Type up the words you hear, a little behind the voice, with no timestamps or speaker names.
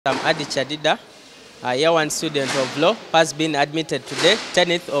I'm Addi, a year 1 student of law, has been admitted today,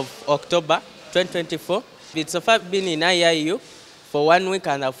 10th of October 2024. It's so far been in IUIU for 1 week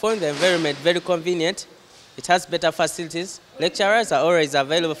and I found the environment very convenient. It has better facilities. Lecturers are always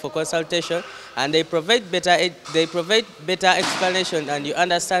available for consultation and they provide better explanation and you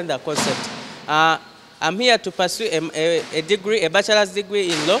understand the concept. I'm here to pursue a bachelor's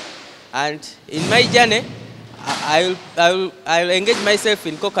degree in law, and in my journey I'll engage myself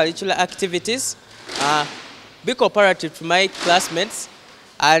in co-curricular activities, be cooperative to my classmates,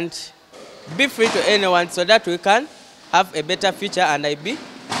 and be free to anyone so that we can have a better future and I be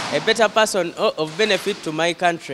a better person of benefit to my country.